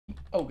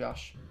Oh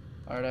gosh.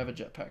 Alright, I have a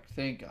jetpack.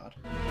 Thank God.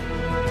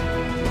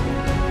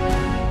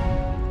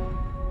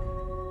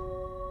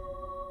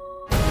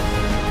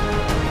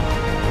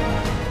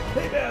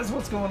 Hey guys,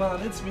 what's going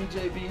on? It's me,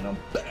 JB, and I'm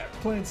back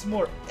playing some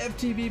more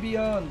FTB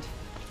Beyond.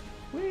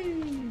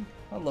 Whee!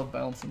 I love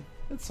bouncing.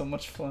 It's so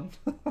much fun.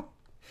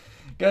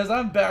 Guys,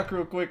 I'm back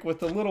real quick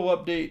with a little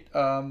update.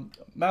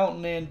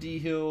 Mountain and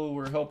D-Hill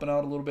were helping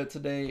out a little bit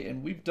today,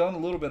 and we've done a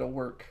little bit of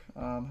work.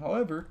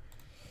 However,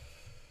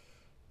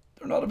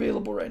 they're not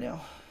available right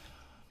now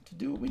to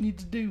do what we need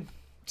to do.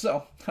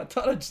 So, I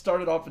thought I'd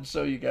start it off and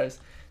show you guys.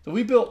 So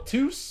we built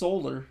two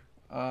solar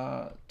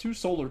tier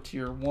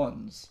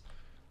 1s.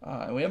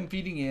 And we have them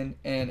feeding in,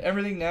 and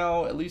everything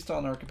now, at least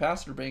on our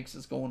capacitor banks,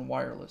 is going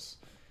wireless.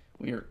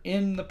 We are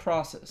in the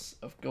process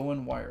of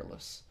going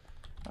wireless.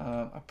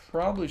 I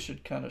probably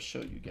should kind of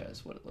show you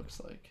guys what it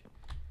looks like.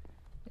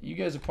 You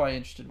guys are probably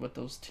interested what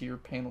those tier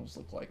panels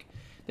look like.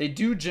 They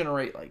do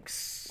generate like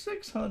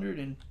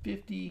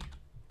 650.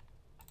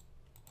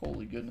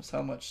 Holy goodness,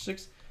 how much? I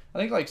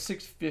think like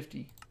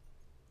 650.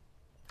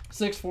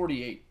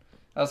 648.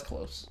 That's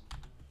close.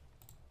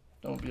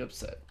 Don't be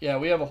upset. Yeah,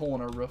 we have a hole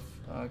in our roof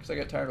because I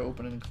got tired of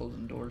opening and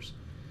closing doors.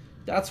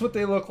 That's what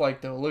they look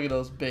like, though. Look at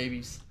those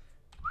babies.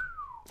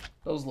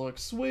 Those look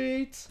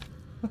sweet.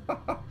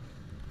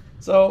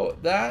 So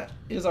that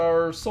is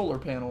our solar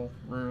panel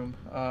room,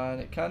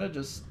 and it kind of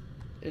just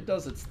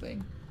does its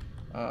thing.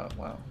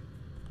 Wow,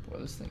 boy,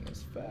 this thing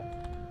is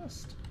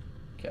fast.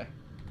 Okay,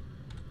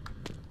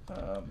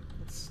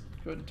 let's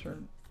go ahead and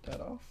turn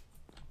that off.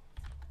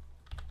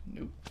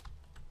 Nope.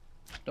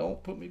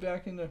 Don't put me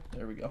back in there.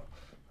 There we go.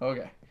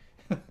 Okay.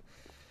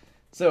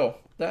 So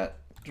that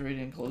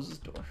Dradian closes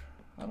door.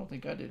 I don't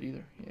think I did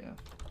either. Yeah.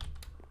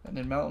 And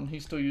then Mountain,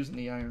 he's still using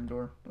the iron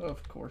door,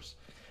 of course.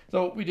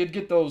 So we did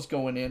get those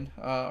going in,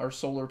 our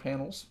solar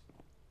panels.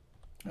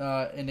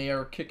 And they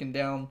are kicking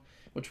down,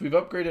 which we've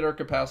upgraded our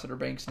capacitor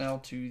banks now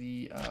to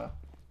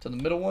the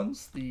middle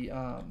ones. The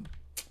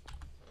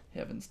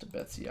heavens to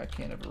Betsy, I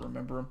can't ever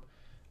remember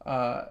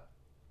them.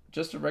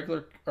 Just a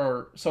regular,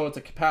 so it's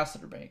a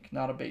capacitor bank,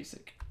 not a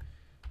basic.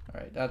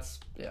 All right, that's,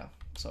 yeah.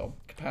 So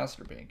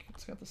capacitor bank,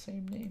 it's got the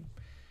same name.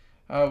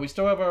 We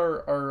still have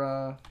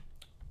our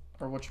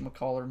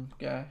whatchamacallit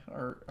guy,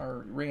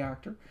 our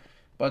reactor,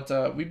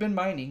 but we've been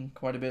mining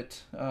quite a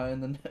bit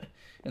in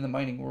the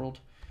mining world.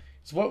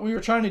 So what we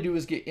were trying to do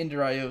is get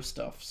Ender IO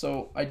stuff.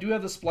 So I do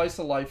have the Splice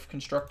of Life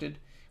constructed.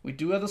 We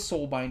do have the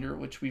Soul Binder,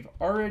 which we've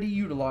already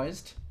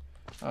utilized.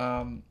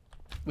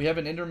 We have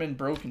an Enderman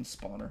Broken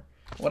spawner.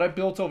 What I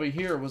built over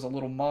here was a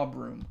little mob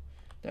room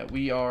that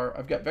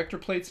I've got vector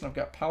plates and I've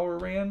got power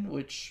ran,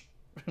 which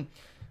I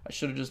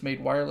should have just made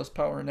wireless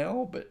power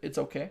now, but it's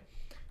okay.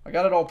 I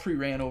got it all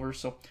pre-ran over,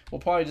 so we'll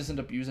probably just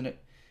end up using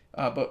it.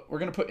 But we're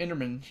going to put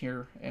Endermen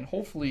here, and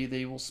hopefully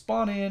they will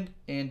spawn in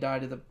and die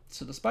to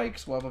the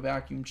spikes. We'll have a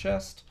vacuum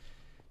chest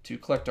to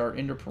collect our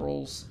Ender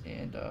Pearls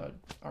and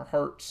our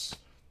hearts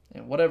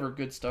and whatever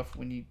good stuff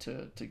we need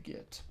to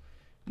get.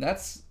 And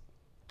that's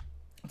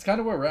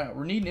kind of where we're at.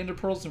 We're needing Ender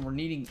Pearls and we're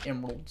needing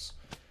emeralds.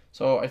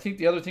 So I think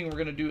the other thing we're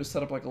going to do is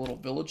set up like a little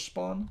village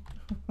spawn.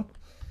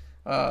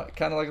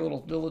 Kind of like a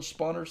little village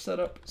spawner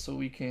setup, so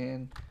we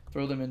can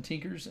throw them in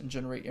tinkers and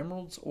generate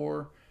emeralds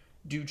or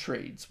do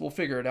trades. We'll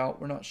figure it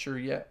out. We're not sure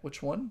yet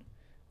which one,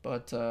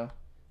 but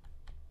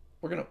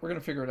we're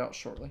gonna figure it out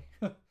shortly.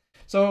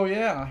 So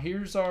yeah,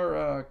 here's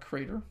our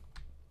crater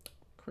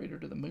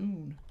to the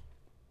moon.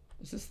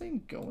 Is this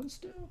thing going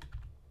still?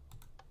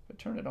 If I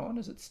turn it on,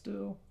 is it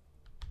still?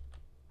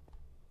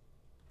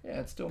 Yeah,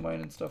 it's still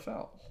mining stuff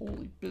out.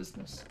 Holy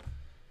business.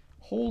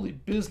 Holy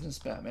business,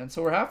 Batman.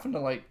 So we're having to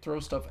like throw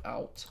stuff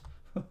out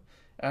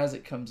as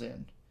it comes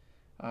in.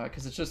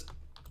 Because it's just...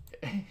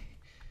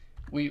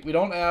 we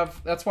don't have...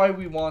 That's why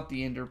we want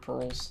the Ender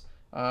Pearls.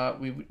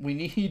 We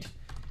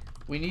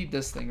need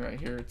this thing right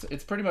here.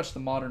 It's pretty much the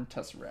modern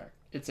Tesseract.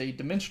 It's a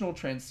dimensional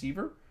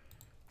transceiver.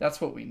 That's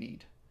what we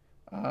need.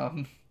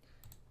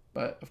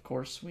 But of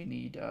course we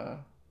need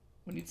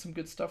some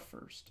good stuff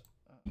first.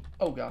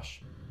 Oh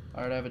gosh.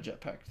 Alright, I have a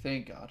jetpack.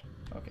 Thank God.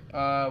 Okay.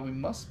 We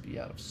must be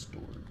out of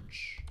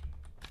storage.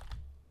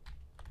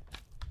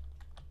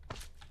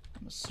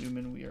 I'm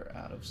assuming we are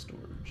out of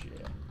storage,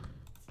 yeah.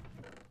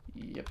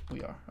 Yep,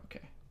 we are.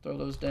 Okay. Throw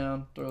those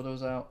down. Throw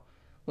those out.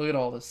 Look at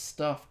all this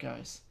stuff,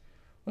 guys.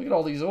 Look at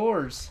all these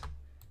ores.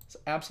 It's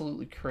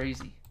absolutely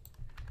crazy.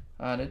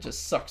 And it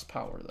just sucks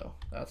power, though.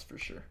 That's for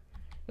sure.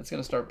 It's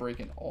going to start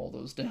breaking all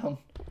those down.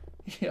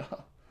 Yeah.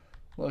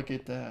 Look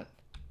at that.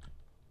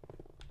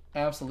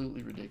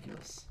 Absolutely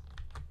ridiculous.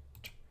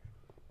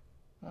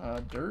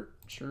 Dirt,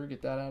 sure,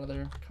 get that out of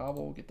there.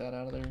 Cobble, get that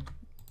out of there.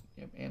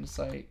 Yep,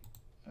 andesite,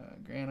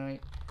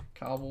 granite,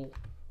 cobble.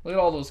 Look at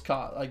all those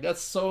like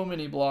that's so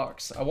many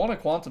blocks. I want a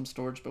quantum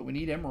storage, but we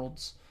need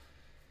emeralds.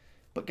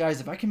 But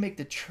guys, if I can make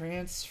the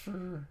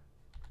transfer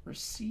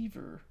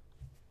receiver,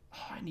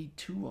 oh, I need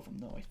 2 of them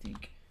though. I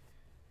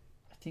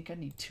think I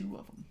need 2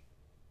 of them.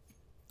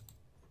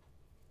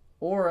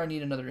 Or I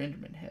need another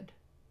Enderman head.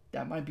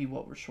 That might be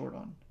what we're short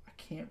on. I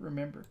can't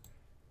remember.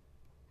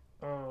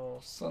 Oh,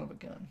 son of a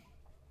gun.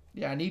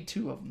 Yeah, I need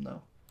 2 of them,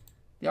 though.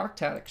 The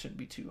Octatic shouldn't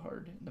be too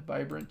hard. And the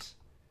Vibrant,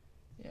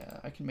 yeah,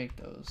 I can make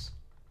those.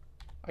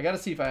 I gotta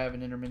see if I have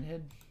an Enderman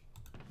head.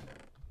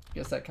 I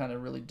guess that kind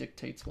of really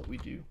dictates what we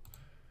do.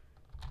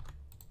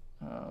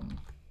 Alright,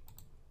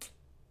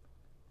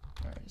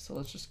 so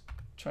let's just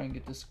try and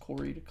get this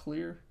quarry to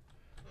clear.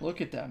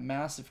 Look at that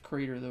massive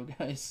crater, though,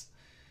 guys.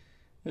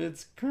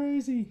 It's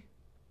crazy.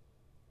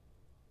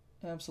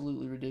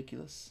 Absolutely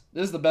ridiculous.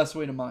 This is the best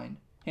way to mine.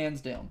 Hands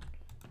down.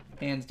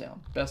 Hands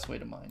down. Best way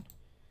to mine.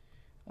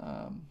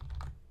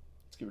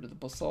 Let's get rid of the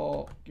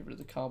basalt. Get rid of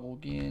the cobble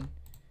again.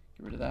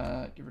 Get rid of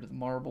that. Get rid of the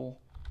marble.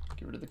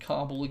 Get rid of the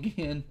cobble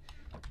again.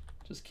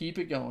 Just keep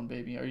it going,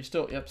 baby. Are you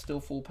still? Yep, still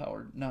full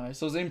powered. Nice.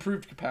 Those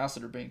improved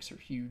capacitor banks are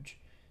huge.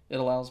 It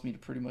allows me to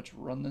pretty much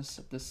run this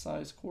at this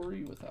size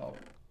quarry without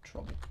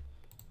trouble.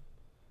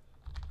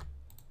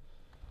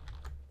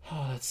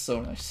 Oh, that's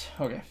so nice.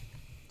 Okay,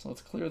 so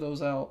let's clear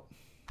those out.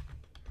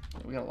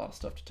 We got a lot of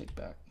stuff to take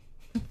back.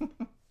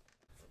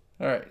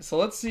 Alright, so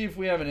let's see if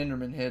we have an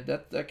Enderman head.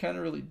 That kind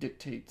of really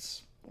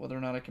dictates whether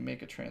or not I can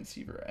make a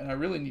transceiver. And I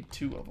really need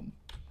 2 of them.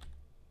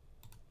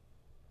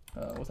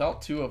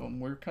 Without 2 of them,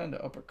 we're kind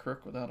of up a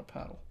creek without a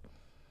paddle.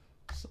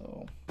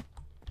 So,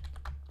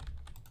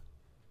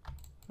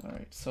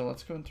 alright, so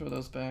let's go and throw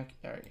those back.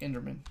 Alright,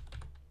 Enderman.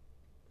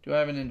 Do I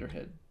have an Ender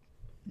head?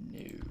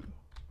 No.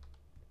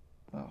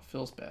 Oh,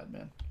 feels bad,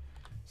 man.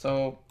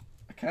 So,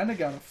 I kind of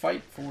got to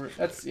fight for it.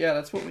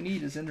 That's what we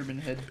need is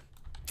Enderman head.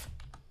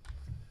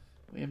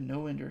 We have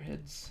no Ender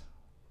heads.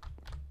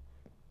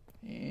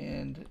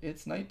 And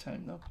it's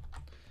nighttime, though.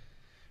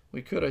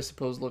 We could, I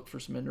suppose, look for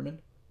some Endermen.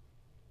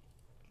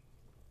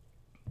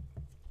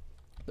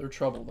 They're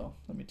trouble, though,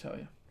 let me tell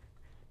you.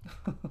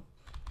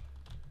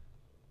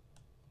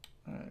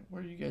 Alright,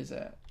 where are you guys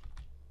at?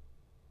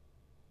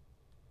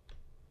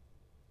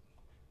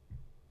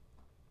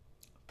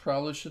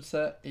 Probably should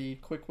set a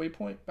quick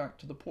waypoint back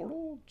to the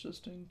portal,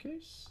 just in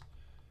case.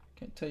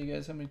 Can't tell you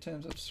guys how many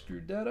times I've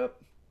screwed that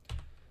up.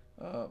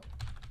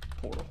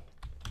 Portal.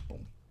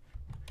 Boom.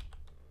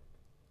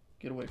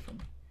 Get away from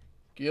me.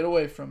 Get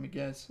away from me,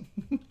 guys.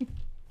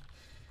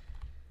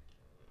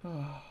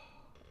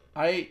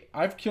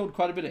 I've killed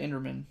quite a bit of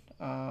Endermen,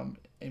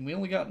 and we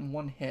only gotten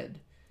 1 head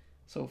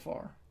so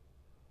far.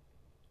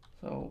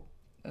 So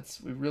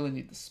we really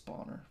need the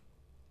spawner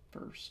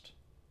first.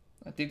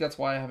 I think that's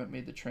why I haven't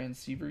made the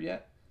transceiver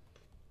yet,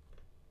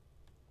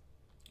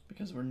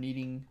 because we're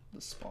needing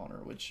the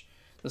spawner. Which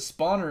the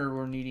spawner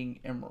we're needing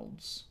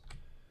emeralds.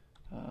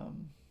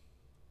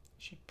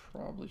 Should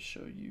probably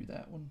show you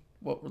that one.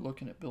 What we're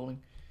looking at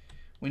building.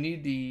 We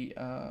need the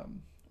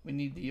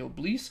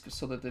obelisk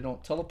so that they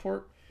don't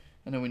teleport.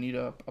 And then we need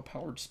a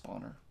powered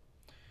spawner.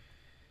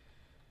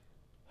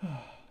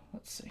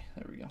 Let's see.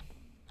 There we go.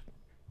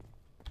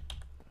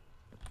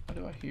 Why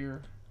do I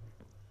hear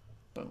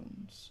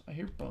bones? I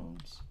hear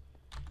bones.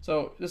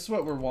 So this is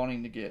what we're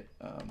wanting to get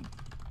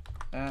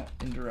at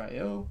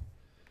Ender.io.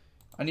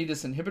 I need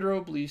this inhibitor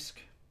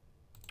obelisk,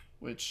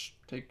 which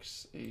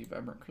takes a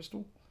vibrant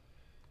crystal.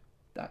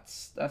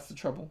 That's the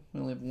trouble.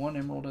 We only have 1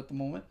 emerald at the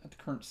moment, at the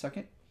current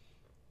second.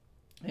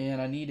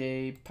 And I need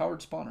a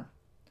powered spawner,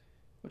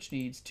 which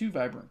needs 2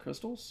 vibrant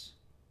crystals,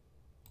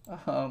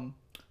 a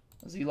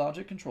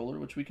Z-Logic controller,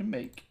 which we can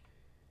make,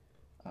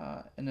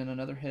 and then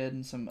another head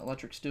and some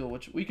electric steel,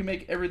 which we can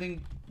make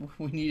everything.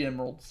 We need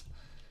emeralds.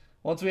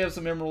 Once we have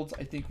some emeralds,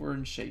 I think we're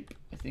in shape.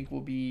 I think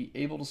we'll be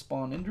able to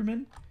spawn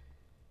Enderman,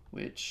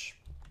 which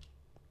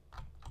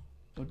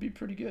would be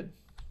pretty good.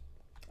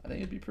 I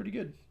think it'd be pretty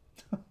good.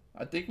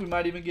 I think we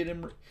might even get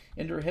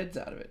Ender heads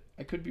out of it.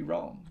 I could be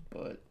wrong,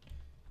 but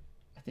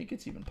I think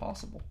it's even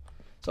possible.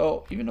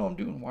 So, even though I'm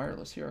doing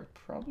wireless here, I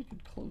probably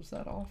could close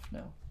that off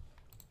now.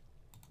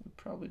 We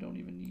probably don't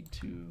even need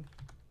to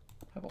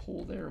have a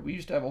hole there. We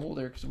used to have a hole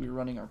there because we were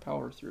running our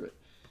power through it.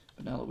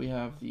 But now that we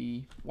have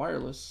the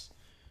wireless,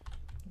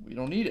 we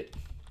don't need it.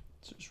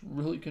 So it's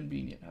really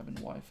convenient having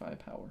Wi-Fi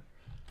power.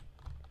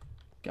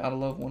 Gotta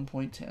love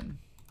 1.10.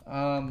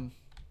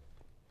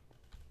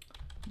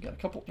 Got a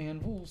couple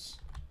anvils.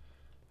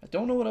 I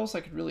don't know what else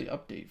I could really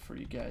update for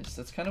you guys.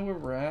 That's kind of where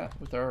we're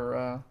at with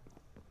our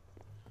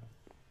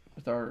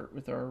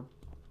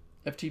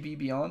FTB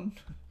Beyond.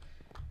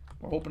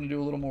 We're hoping to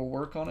do a little more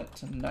work on it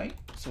tonight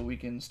so we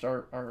can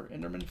start our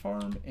Enderman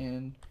farm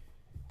and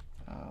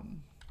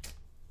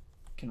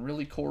can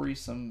really quarry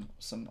some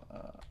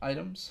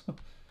items,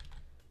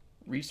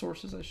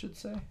 resources, I should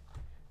say. And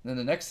then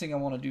the next thing I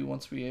want to do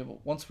once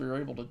we're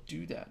able to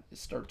do that is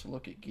start to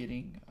look at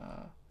getting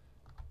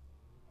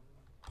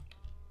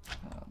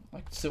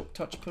like silk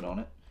touch put on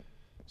it,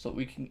 so that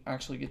we can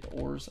actually get the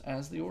ores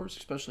as the ores,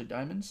 especially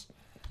diamonds,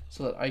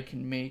 so that I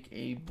can make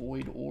a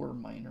void ore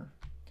miner,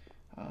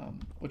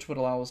 which would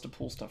allow us to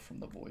pull stuff from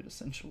the void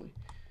essentially,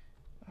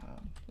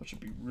 which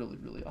would be really,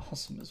 really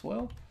awesome as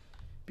well.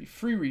 Be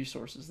free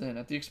resources then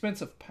at the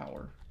expense of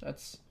power.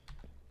 It's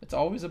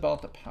always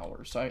about the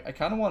power. So I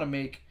kind of want to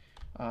make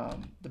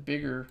the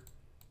bigger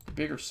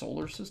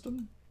solar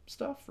system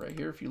stuff right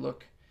here. If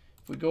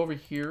we go over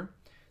here,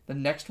 the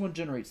next one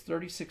generates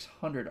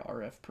 3600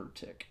 RF per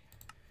tick.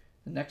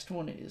 The next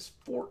one is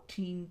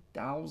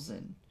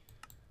 14,000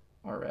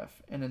 RF,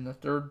 and then the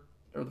third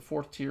or the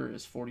fourth tier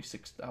is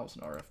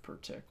 46,000 RF per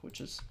tick, which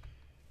is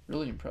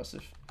really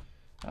impressive.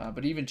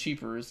 But even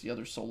cheaper is the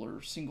other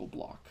solar single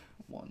block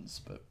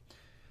ones. But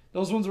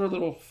those ones were a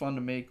little fun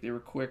to make. They were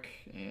quick,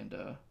 and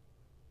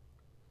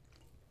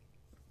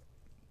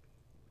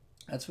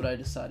that's what I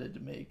decided to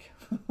make.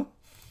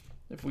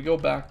 If we go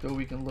back, though,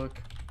 we can look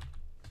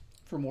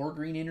for more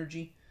green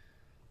energy.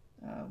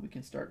 We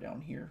can start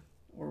down here,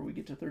 or we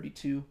get to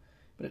 32.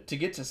 But to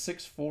get to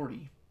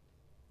 640,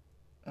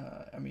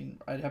 I mean,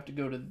 I'd have to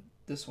go to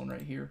this one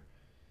right here,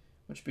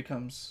 which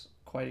becomes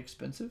quite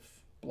expensive.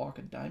 Block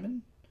of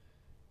diamond,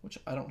 which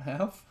I don't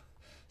have.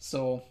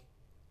 So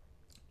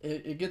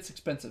it gets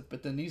expensive.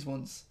 But then these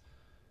ones,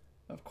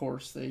 of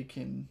course, they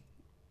can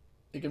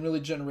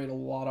really generate a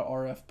lot of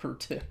RF per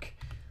tick.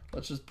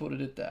 Let's just put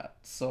it at that.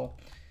 So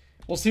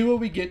we'll see what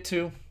we get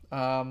to.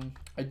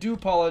 I do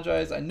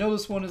apologize. I know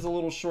this one is a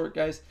little short,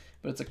 guys,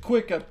 but it's a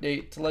quick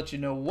update to let you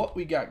know what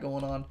we got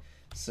going on.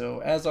 So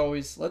as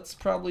always, let's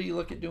probably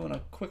look at doing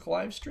a quick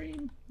live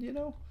stream, you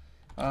know.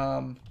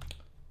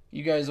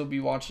 You guys will be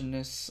watching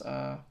this,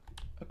 of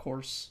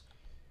course,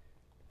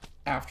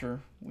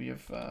 after we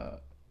have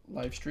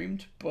live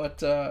streamed.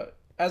 But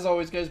as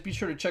always, guys, be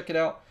sure to check it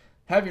out.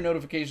 Have your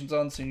notifications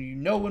on so you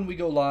know when we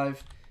go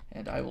live.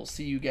 And I will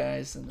see you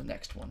guys in the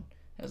next one.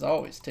 As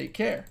always, take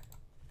care.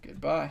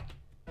 Goodbye.